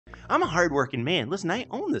I'm a hardworking man. Listen, I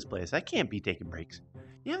own this place. I can't be taking breaks.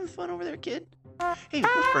 You having fun over there, kid? Hey,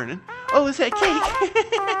 what's burning? Oh, is that cake?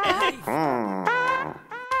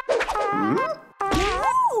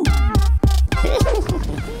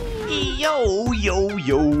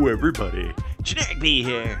 Yo, everybody. Generic B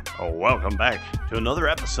here. Oh, welcome back to another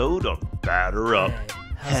episode of Batter Up.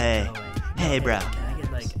 Hey, bro. Can I get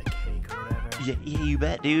like a cake or whatever? Yeah, you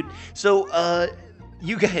bet, dude. So,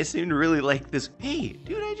 you guys seem to really like this. Hey,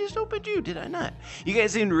 dude, I just opened you, did I not? You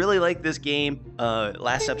guys seem to really like this game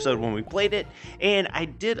last episode when we played it, and I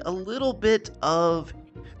did a little bit of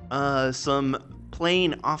some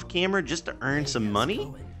playing off camera just to earn some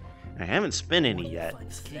money. I haven't spent any yet.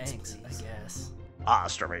 Thanks, I guess. Ah,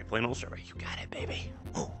 strawberry, plain old strawberry. You got it, baby.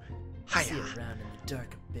 Oh, I see hiya. around in the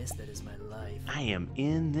dark abyss that is my life. I am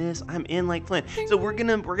in this. I'm in like Flint. So we're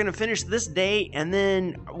gonna finish this day, and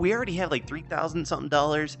then we already have like $3,000 something.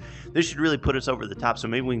 This should really put us over the top. So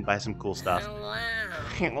maybe we can buy some cool stuff.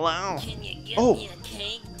 Hello. Can you get Oh. me a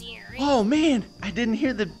cake, dearie? Oh man, I didn't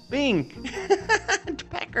hear the bing.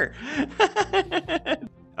 Pecker.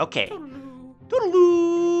 Okay.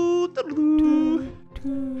 Toodaloo, toodaloo.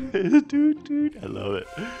 Toot, toot. I love it.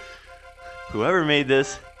 Whoever made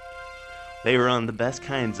this, they were on the best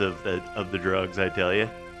kinds of the drugs, I tell you.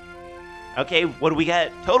 Okay, what do we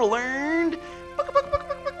got? Total earned.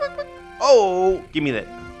 Oh, give me that.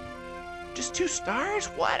 Just 2 stars?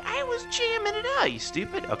 What? I was jamming it out, you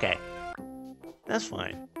stupid. Okay, that's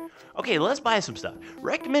fine. Okay, let's buy some stuff.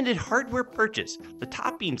 Recommended hardware purchase: the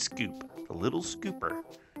topping scoop, the little scooper.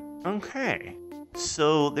 Okay,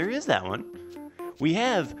 so there is that one. We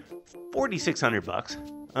have $4,600.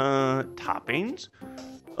 Toppings.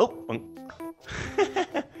 Oh.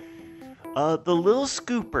 The little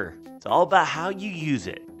scooper. It's all about how you use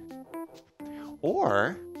it.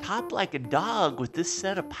 Or top like a dog with this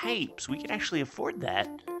set of pipes. We can actually afford that.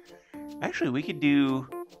 Actually, we could do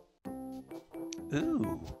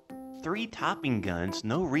 3 topping guns,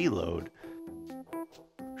 no reload.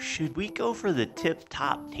 Should we go for the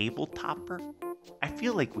tip-top table topper? I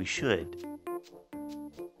feel like we should.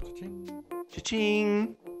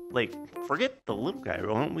 Cha-ching. Like, forget the little guy. Why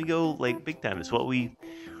don't we go like big time? It's what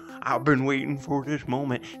I've been waiting for this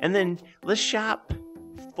moment. And then let's shop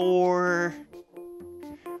for,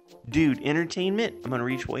 dude, entertainment. I'm gonna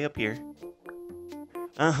reach way up here.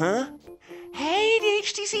 Hey, the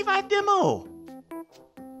HTC Vive demo.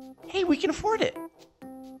 Hey, we can afford it.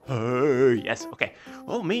 Yes. Okay.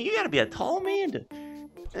 Oh man, you gotta be a tall man to.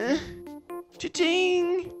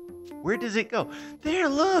 Cha-ching. Where does it go? There.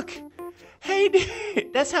 Look. Hey,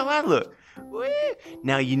 dude, that's how I look. Woo.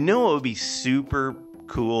 Now, you know what would be super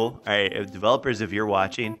cool? All right, developers, if you're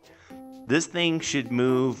watching, this thing should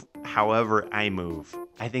move however I move.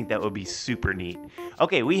 I think that would be super neat.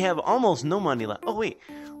 Okay, we have almost no money left. Oh, wait,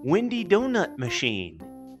 Windy Donut Machine.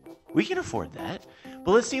 We can afford that.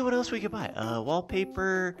 But let's see what else we could buy.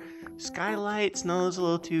 Wallpaper, skylights. No, those are a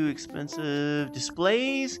little too expensive.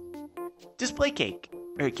 Displays. Display cake.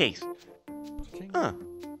 Or case.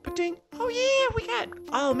 Ding. Oh yeah, we got.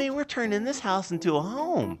 Oh man, we're turning this house into a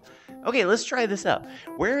home. Okay, let's try this out.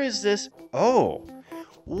 Where is this? Oh,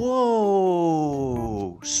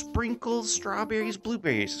 whoa! Sprinkles, strawberries,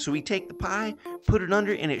 blueberries. So we take the pie, put it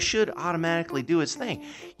under, and it should automatically do its thing.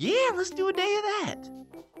 Yeah, let's do a day of that.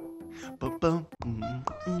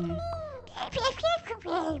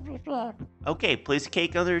 Okay, place a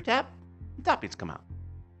cake under the tap. Toppings come out.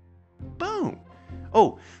 Boom.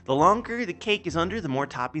 Oh, the longer the cake is under, the more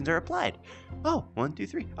toppings are applied. Oh, 1, 2,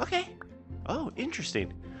 3. Okay. Oh,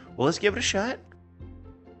 interesting. Well, let's give it a shot.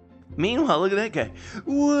 Meanwhile, look at that guy.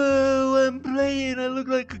 Whoa, I'm playing. I look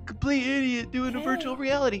like a complete idiot doing a virtual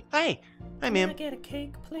reality. Hi. Hi, ma'am. Can I get a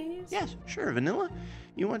cake, please? Yes, sure. Vanilla?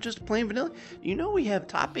 You want just plain vanilla? You know we have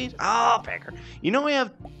toppings. Oh, Pecker. You know we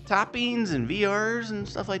have toppings and VRs and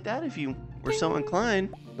stuff like that if you were so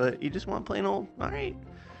inclined, but you just want plain old. All right.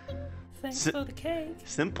 Thanks for the cake.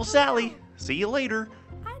 Simple Sally. See you later.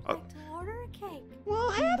 I'd like to order a cake.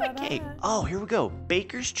 Well, have a cake. Bye-bye. Oh, here we go.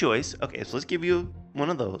 Baker's choice. Okay, so let's give you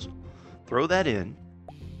one of those. Throw that in.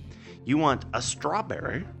 You want a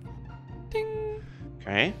strawberry. Ding.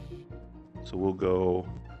 Okay. So we'll go.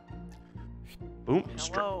 Boom.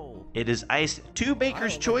 Hello. It is iced. 2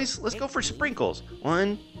 Baker's choice. Let's go for sprinkles.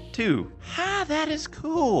 1, 2. Ha, that is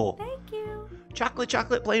cool. Thank you. Chocolate,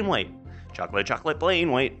 chocolate, plain white. Chocolate, chocolate,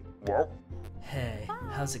 plain white. Whoa. Hey,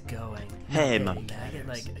 how's it going? Hey, Can my I get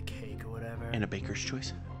like a cake or whatever? And a Baker's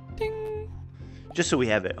choice. Ding. Just so we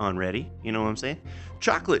have it on ready. You know what I'm saying?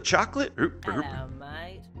 Chocolate, chocolate. Hello,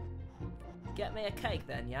 mate. Get me a cake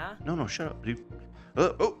then, yeah? No, shut up, dude.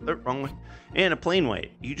 Oh, the wrong way. And a plain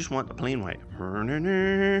white. You just want the plain white.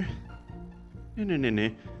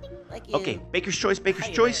 Like you. Okay, baker's choice, baker's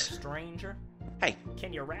Hey choice. there, stranger. Hey,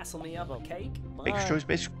 Can you wrestle me up a cake? baker's choice,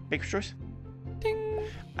 baker's choice.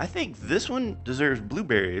 I think this one deserves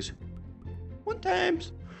blueberries. One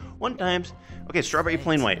times. Okay, strawberry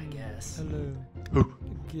plain white. I guess. Hello. Who?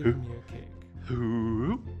 Give Who? me a cake.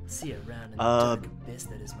 Who? See you around in the dark abyss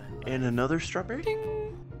that is my life. And another strawberry?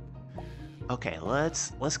 Okay,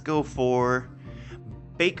 let's go for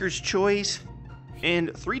baker's choice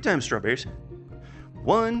and 3 times strawberries.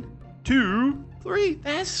 1, 2, 3.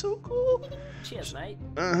 That's so cool. Cheers, mate.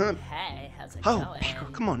 Uh-huh. Hey, how's it Oh, going? baker,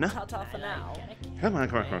 come on now. Ta-ta for now. Come on.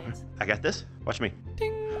 I got this. Watch me.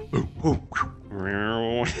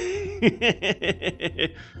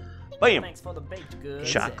 Bam. Thanks for the baked goods.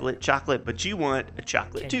 Chocolate, but you want a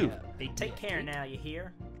chocolate Can too. you take care now, you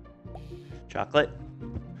hear? Chocolate.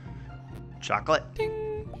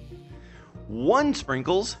 1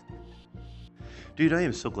 sprinkles. Dude, I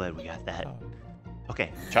am so glad we got that. Oh.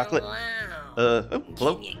 Okay, chocolate. Wow. Oh,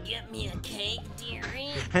 hello. Can you get me a cake,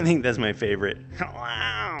 dearie? I think that's my favorite.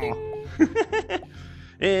 Wow.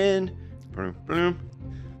 And boom, boom,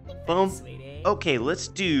 boom. Sweetie. Okay, let's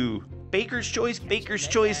do baker's choice. Baker's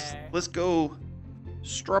choice. Let's go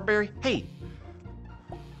strawberry. Hey,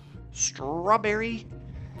 strawberry.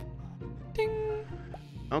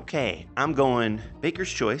 Okay, I'm going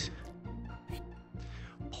baker's choice.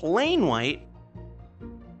 Plain white.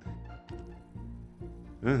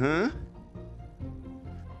 We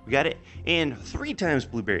got it. And 3 times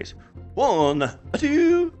blueberries. 1,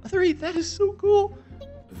 2, 3. That is so cool.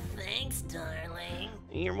 Thanks, darling.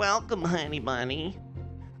 You're welcome, honey bunny.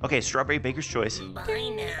 Okay, strawberry, baker's choice.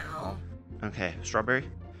 Bye now. Okay, strawberry,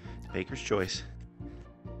 baker's choice.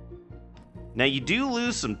 Now you do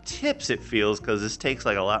lose some tips, it feels, because this takes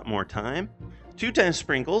like a lot more time. 2 times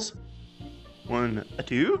sprinkles. 1,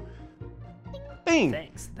 2. Bing.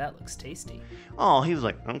 Thanks, that looks tasty. Oh, he was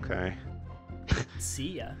like, okay.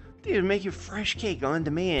 See ya. Dude, make your fresh cake on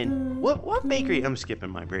demand. What bakery? I'm skipping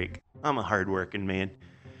my break. I'm a hardworking man.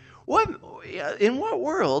 In what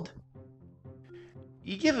world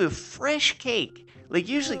you give a fresh cake? Like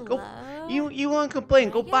usually Hello? you want to complain,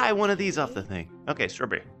 go Can I buy get one a of these off the thing. Okay,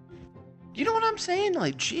 strawberry. You know what I'm saying?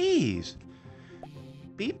 Like, jeez.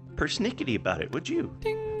 Be persnickety about it, would you?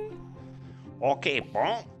 Okay,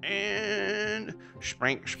 bonk, and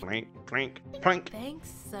sprink, sprink, clink, clink.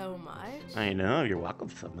 Thanks so much. I know, you're welcome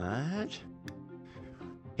so much.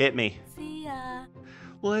 Hit me. See ya.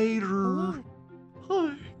 Later. Hello.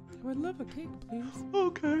 Hi. I would love a cake, please.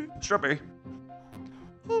 Okay. Strawberry.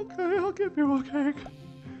 Okay, I'll give you a cake.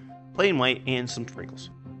 Plain white and some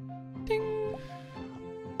sprinkles. Ding.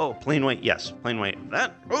 Oh, plain white, yes. Plain white.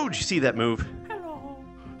 That. Oh, did you see that move? Hello.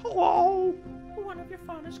 Hello. One of your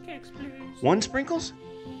finest cakes, please. 1 sprinkles?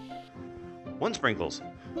 1 sprinkles.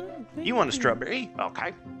 Oh, thank You want a strawberry?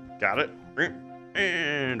 Okay. Got it.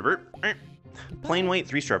 And plain white,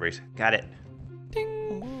 3 strawberries. Got it.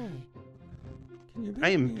 Ding. Oh. Can you I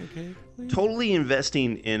am bake me a cake, please? Totally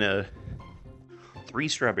investing in a 3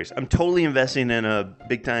 strawberries. I'm totally investing in a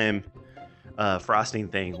big time frosting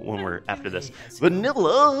thing when we're after this. Hey, how's it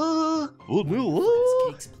Vanilla. Vanilla.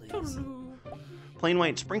 Cakes, please. Plain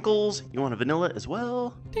white sprinkles. You want a vanilla as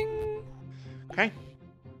well? Ding. Okay.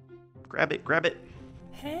 Grab it.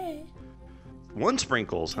 Hey, 1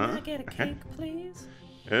 sprinkles, can huh? I get a Okay. cake, please?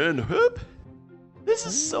 And whoop. This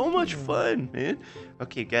is so much fun, man.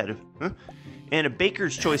 Okay, got it. Huh? And a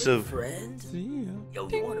baker's choice of. Friend? See ya. Yo,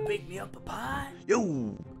 you wanna bake me up a pie?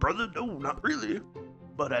 Yo, brother, no, not really.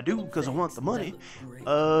 But I do because I want the money. That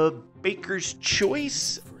looks great. Baker's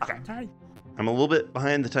choice. Okay, Hi. I'm a little bit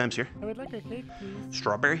behind the times here. I would like a cake, please.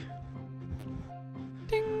 Strawberry.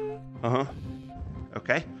 Ding. Uh-huh.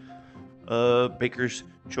 Okay. Baker's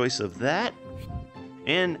choice of that.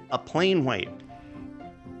 And a plain white.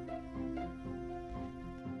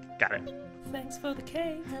 Got it. Thanks for the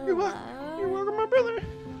cake. You're welcome, my brother.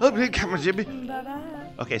 Okay, come on, Jimmy.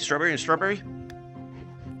 Bye-bye. Okay, strawberry and strawberry.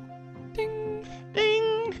 Ding.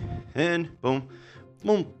 Ding. And boom.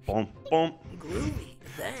 Boom, boom, boom. Groovy.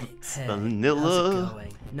 Thanks. Hey, Vanilla. how's it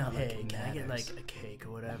going? Nothing Hey, can I matters. get like a cake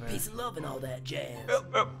or whatever? Peace and love and all that jazz.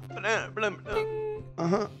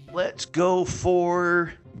 Uh-huh. Let's go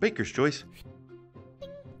for baker's choice.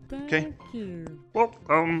 Thank you.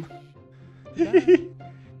 Welcome. Bye.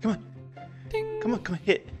 Come on. Come on,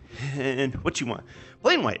 hit. And what you want?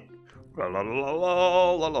 Plain white. La la la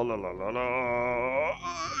la la la la la la.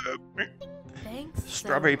 Thanks.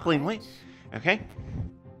 Strawberry so plain much. white. Okay.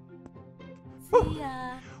 See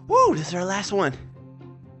ya. Woo, this is our last one.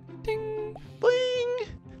 Ding. Bling.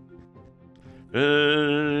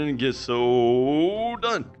 And get so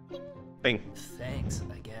done. Bang. Thanks,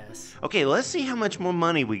 I guess. Okay, let's see how much more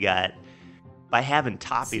money we got by having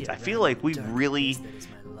toppings. I feel like we really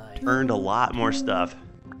earned a lot more stuff.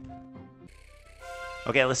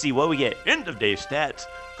 Okay, let's see what we get. End of day stats.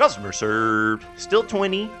 Customer served. Still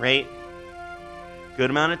 20, right? Good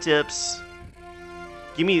amount of tips.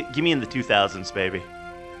 Give me in the 2000s, baby.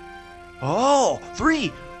 Oh,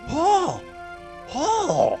 3. Oh.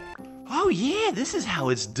 Oh. Oh yeah, this is how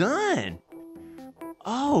it's done.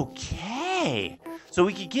 Okay. So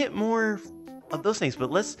we could get more of those things,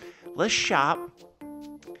 but let's shop.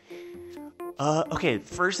 Okay,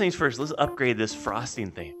 first things first, let's upgrade this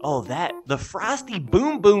frosting thing. Oh, the Frosty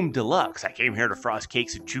Boom Boom Deluxe. I came here to frost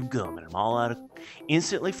cakes and chew gum, and I'm all out of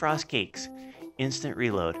instantly frost cakes. Instant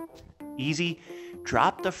reload. Easy.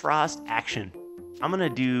 Drop the frost action. I'm gonna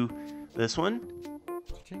do this one.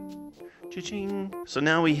 Cha-ching. So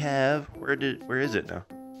now we have, where is it now?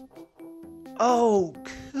 Oh,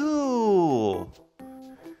 cool.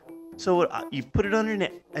 So you put it under and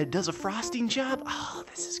it does a frosting job. Oh,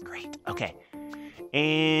 this is great. Okay.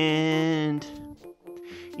 And,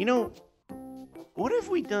 you know, what have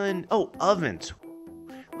we done? Oh, ovens.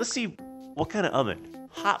 Let's see what kind of oven.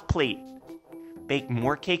 Hot plate. Bake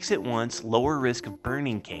more cakes at once. Lower risk of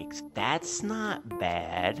burning cakes. That's not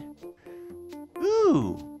bad.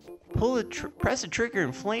 Ooh. Press a trigger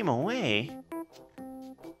and flame away.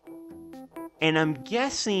 And I'm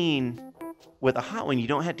guessing with a hot one, you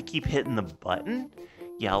don't have to keep hitting the button.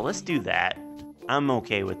 Yeah, let's do that. I'm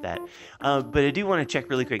okay with that. But I do want to check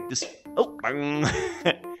really quick.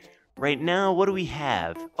 Right now, what do we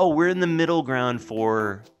have? Oh, we're in the middle ground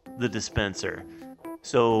for the dispenser.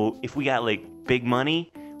 So if we got like big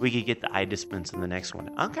money, we could get the iDispense in the next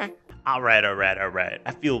one. Okay. All right.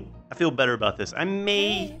 I feel better about this. I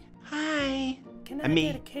may. Hi. Can I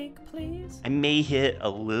get a cake, please? I may hit a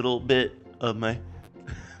little bit of my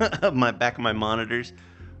of my back of my monitors,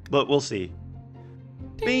 but we'll see.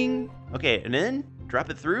 Bing. Okay, and then drop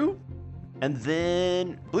it through, and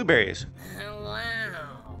then blueberries.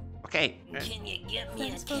 Wow. Okay. Can you get me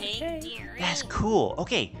Thanks a for the cake, cake. dearie? That's cool.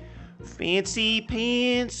 Okay. Fancy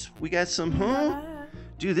pants. We got some, huh?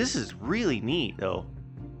 Dude, this is really neat, though.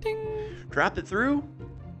 Drop it through,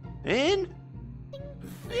 and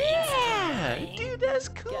yeah, dude, that's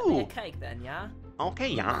Get me a cool. cake then, yeah? Okay,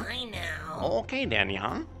 yeah. I know. Okay, then,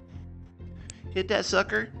 yeah. Hit that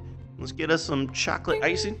sucker. Let's get us some chocolate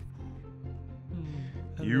icing.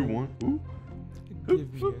 You want? Ooh.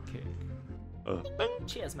 Give me a cake. Bing.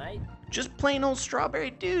 Cheers, mate. Just plain old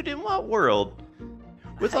strawberry, dude. In what world?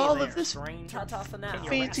 With Hey all there, of this Green. Ta-ta for now.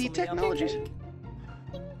 fancy Wrestle me up a technologies. cake.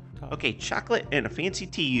 Okay, chocolate and a fancy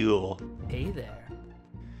teal. Hey there.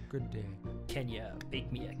 Good day. Can you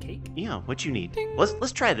bake me a cake? Yeah, what you need?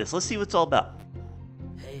 Let's try this. Let's see what it's all about.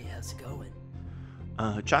 Hey, how's it going?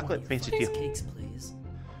 Chocolate, One of fancy your teal. cakes, please.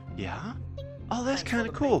 Yeah. Oh, that's Thanks for kind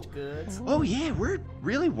of the cool. baked goods. Oh yeah, we're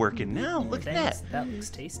really working now. Look at Thanks, that. that looks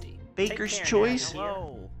tasty. Baker's Take care now. choice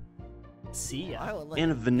Hello. See ya. I would like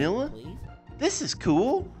and a vanilla. please. This is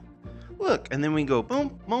cool. Look, and then we go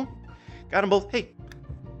boom, boom. Got them both. Hey,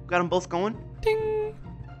 got them both going. Ding.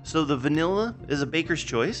 So the vanilla is a baker's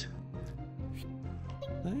choice.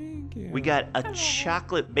 Thank you. We got a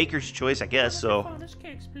chocolate baker's choice, I guess. So Honest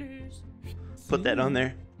cakes, please. put that on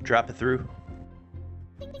there. Drop it through.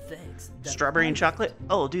 Thanks. Strawberry and chocolate.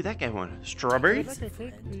 Oh, dude, that guy wanted strawberry I'd like a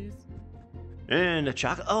cake, please. and a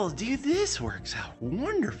chocolate. Oh, dude, this works out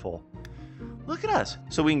wonderful. Look at us.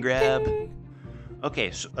 So we can grab.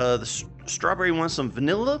 Okay, so, the strawberry wants some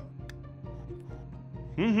vanilla.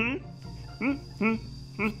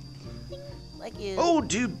 Like you. Oh,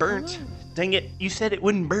 dude, burnt. Dang it! You said it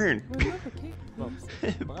wouldn't burn. I'd like a cake,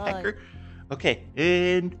 please. Pecker. Okay,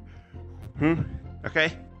 and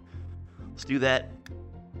okay. Let's do that.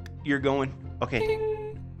 You're going. Okay.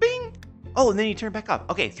 Bing. Oh, and then you turn back off.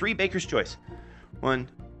 Okay, 3 baker's choice. 1,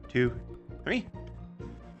 2, 3.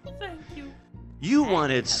 Thank you. You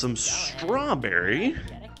wanted some strawberry.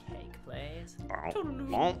 Get a cake, please.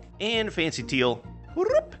 And fancy teal.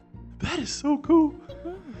 Whoop. That is so cool.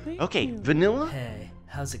 Oh, thank Okay, you. vanilla. Hey,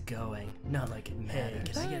 how's it going? Not like it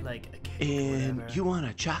matters. Can I get like a cake or And whatever? you want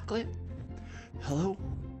a chocolate? Hello?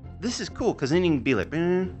 This is cool, because then you can be like,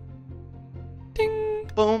 ding,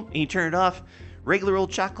 boom, and you turn it off. Regular old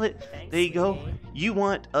chocolate. Thanks, There you go. sweetie. You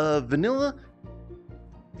want vanilla,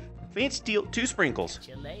 fancy teal, 2 sprinkles.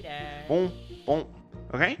 See you later. Boom, boom.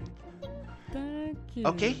 Okay? Thank you.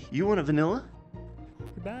 Okay, you want a vanilla?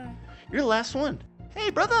 Goodbye. You're the last one. Hey,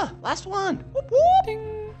 brother, last one. Whoop,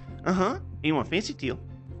 whoop. Uh-huh. You want fancy teal?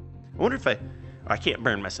 I wonder if I can't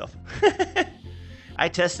burn myself. I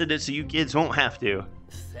tested it so you kids won't have to.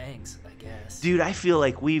 Thanks, I guess. Dude, I feel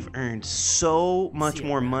like we've earned so much See,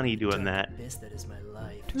 more around money the doing dark that. abyss that is my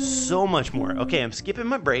life. So much more. Okay, I'm skipping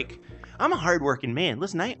my break. I'm a hardworking man.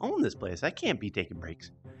 Listen, I own this place. I can't be taking breaks.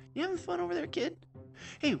 You having fun over there, kid?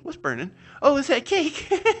 Hey, what's burning? Oh, it's that cake.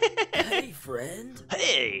 Hey, friend.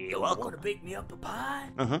 Hey, You welcome. want to bake me up a pie?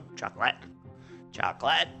 Chocolate.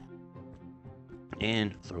 Chocolate.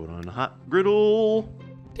 And throw it on the hot griddle.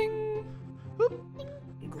 Ding. Whoop.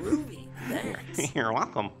 Groovy. Thanks. You're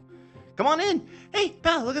welcome. Come on in. Hey,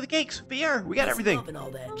 pal, look at the cakes. VR, we got everything. Loving all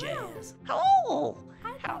that jazz. Hello.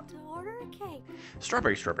 I'd like to order a cake.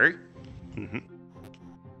 Strawberry, strawberry.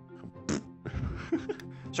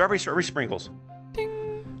 Strawberry sprinkles.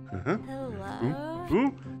 Hello.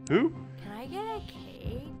 Who? Can I get a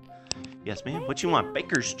cake? Yes, ma'am. What you want?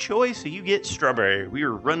 Baker's choice, so you get strawberry.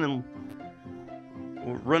 We're running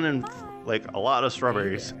like a lot of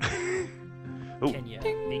strawberries. Oh, Can you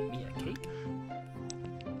make me a cake?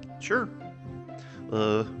 sure.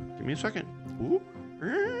 Give me a second. Ooh.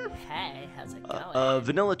 Hey, how's it going?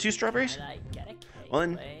 Vanilla 2 strawberries. Can I get a cake,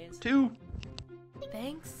 1, please? 2.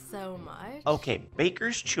 Thanks so much. Okay,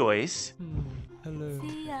 Baker's choice. Hello.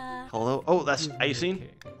 See ya. Hello. Oh, that's icing.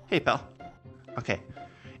 Hey, pal. Okay.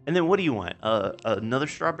 And then what do you want? Another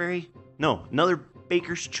strawberry? No, another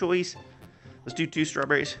Baker's choice. Let's do 2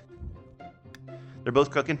 strawberries. They're both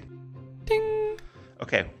cooking. Ding.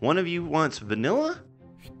 Okay, one of you wants vanilla,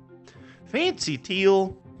 fancy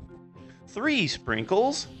teal, 3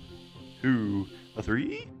 sprinkles. Who? A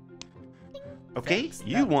 3? Okay, Thanks,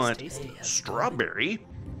 you that was want tasty. How's it strawberry.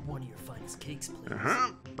 One of your finest cakes, please.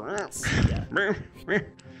 See ya.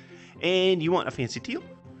 And you want a fancy teal?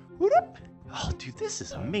 What up? Oh, dude, this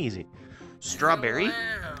is amazing. Strawberry.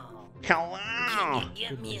 Wow. Hello. Can you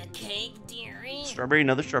get me a cake, dearie? Strawberry,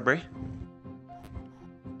 another strawberry.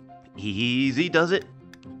 Easy does it.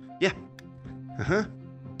 Yeah.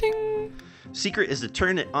 Ding. Secret is to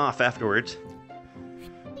turn it off afterwards.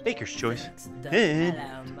 Baker's choice. And,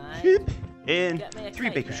 Hello, Mike. whoop, and Get me a 3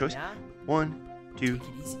 cake Baker's then, choice. yeah? 1, 2, Take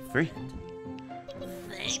it easy, 3. friend.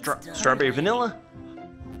 Thanks, Strawberry darling. vanilla.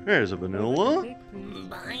 There's a vanilla.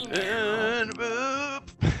 Bye now. And boop.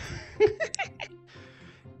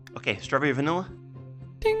 Okay, strawberry vanilla.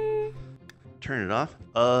 Ding. Turn it off.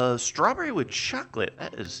 Strawberry with chocolate.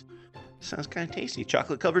 Sounds kind of tasty.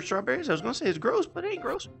 Chocolate covered strawberries. I was gonna say it's gross, but it ain't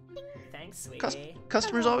gross. Thanks, sweetie.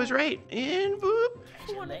 Customer's always right. And boop.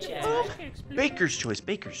 Congratulations. Baker's choice.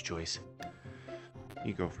 Baker's choice.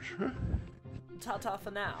 You go for sure. Ta-ta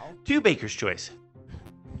for now. 2 Baker's choice.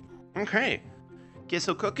 Okay. Get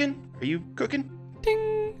so cooking? Are you cooking?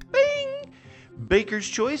 Ding. Bing. Baker's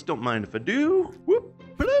choice. Don't mind if I do. Whoop.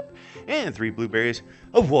 Bloop. And 3 blueberries.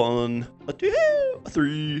 A 1, a 2, a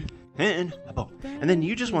 3, and a bone. And then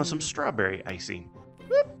you just want some strawberry icing.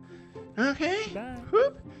 Whoop. Okay. Bye.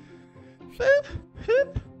 Whoop. Whoop.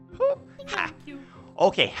 Whoop. Whoop. Ha.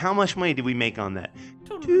 Okay, how much money did we make on that?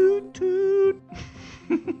 Toot toot.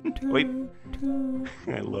 Wait.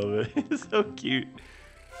 I love it. It's so cute.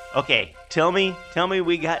 Okay, tell me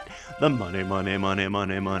we got the money. Give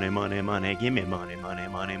me money.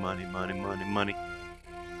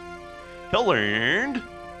 He learned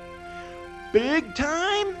big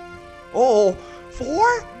time. Oh,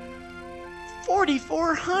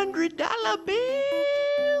 $4,400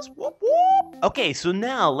 bills. Whoop whoop. Okay, so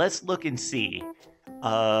now let's look and see.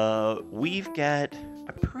 We've got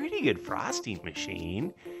a pretty good frosting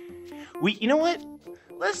machine. You know what?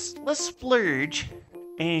 Let's splurge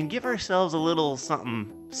and give ourselves a little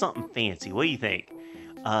something fancy. What do you think?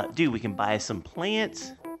 Dude, we can buy some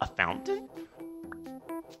plants, a fountain.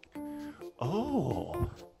 Oh,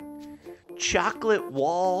 chocolate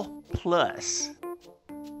wall plus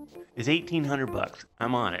is $1,800.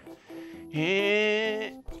 I'm on it.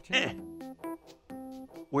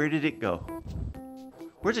 Where did it go?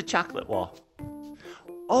 Where's a chocolate wall?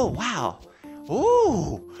 Oh, wow.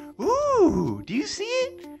 Ooh, do you see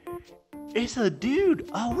it? It's a dude.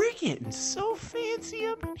 Oh, we're getting so fancy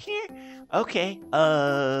up in here. Okay,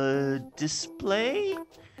 display.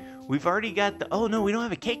 We've already got oh no, we don't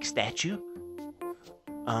have a cake statue.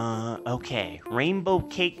 Okay, rainbow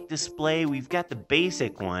cake display. We've got the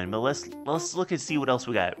basic one, but let's look and see what else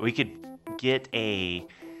we got. We could get a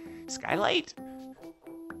skylight.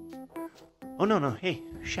 Oh no, hey,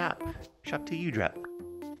 shop till you drop.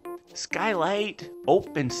 Skylight,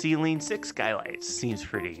 open ceiling, 6 skylights. Seems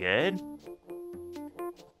pretty good.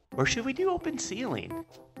 Or should we do open ceiling?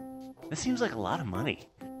 That seems like a lot of money.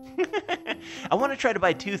 I want to try to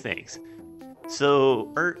buy 2 things.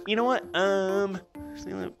 So, or you know what?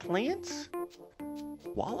 Plants?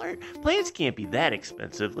 Wall art? Plants can't be that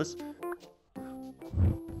expensive.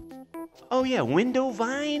 Oh yeah, window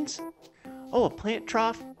vines. Oh, a plant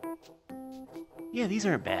trough. Yeah, these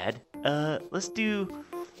aren't bad. Let's do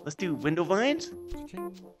window vines.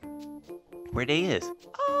 Where they is?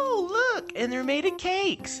 Oh, look, and they're made of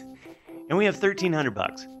cakes. And we have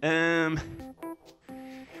 $1,300.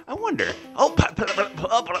 I wonder. Oh,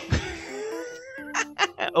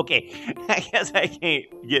 okay. I guess I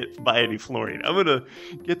can't buy any flooring. I'm gonna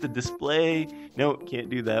get the display. No, can't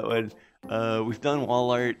do that one. We've done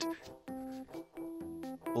wall art.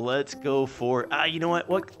 Let's go for. You know what?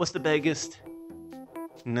 What's the biggest?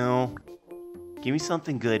 No. Give me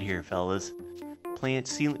something good here, fellas. Plant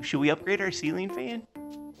ceiling. Should we upgrade our ceiling fan?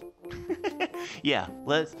 Yeah,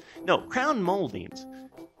 no, crown moldings.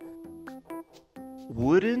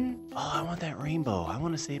 Wooden? Oh, I want that rainbow. I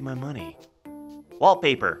want to save my money.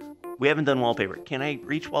 Wallpaper. We haven't done wallpaper. Can I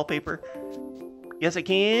reach wallpaper? Yes, I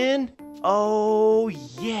can. Oh,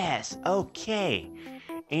 yes. Okay.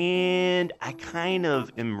 And I kind of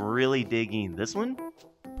am really digging this one.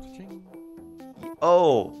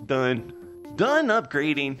 Oh, done. Done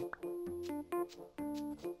upgrading.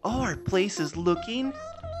 Oh, our place is looking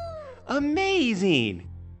amazing.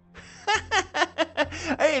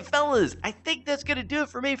 Hey, fellas, I think that's going to do it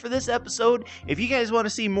for me for this episode. If you guys want to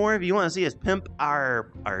see more, if you want to see us pimp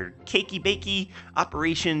our cakey bakey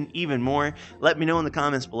operation even more, let me know in the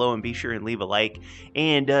comments below and be sure and leave a like.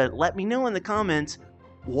 And let me know in the comments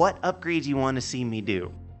what upgrades you want to see me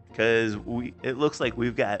do. Because it looks like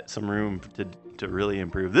we've got some room to really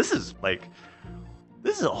improve. This is a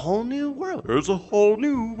whole new world. There's a whole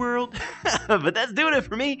new world. But that's doing it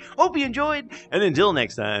for me. Hope you enjoyed. And until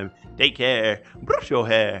next time, take care. Brush your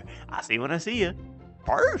hair. I'll see you when I see you.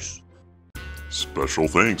 Peace. Special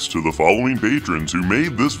thanks to the following patrons who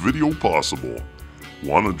made this video possible.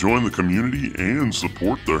 Want to join the community and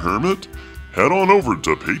support the Hermit? Head on over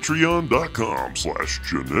to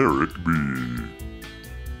patreon.com/genericb.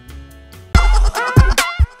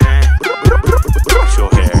 Brush your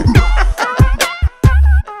hair.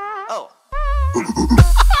 Oh.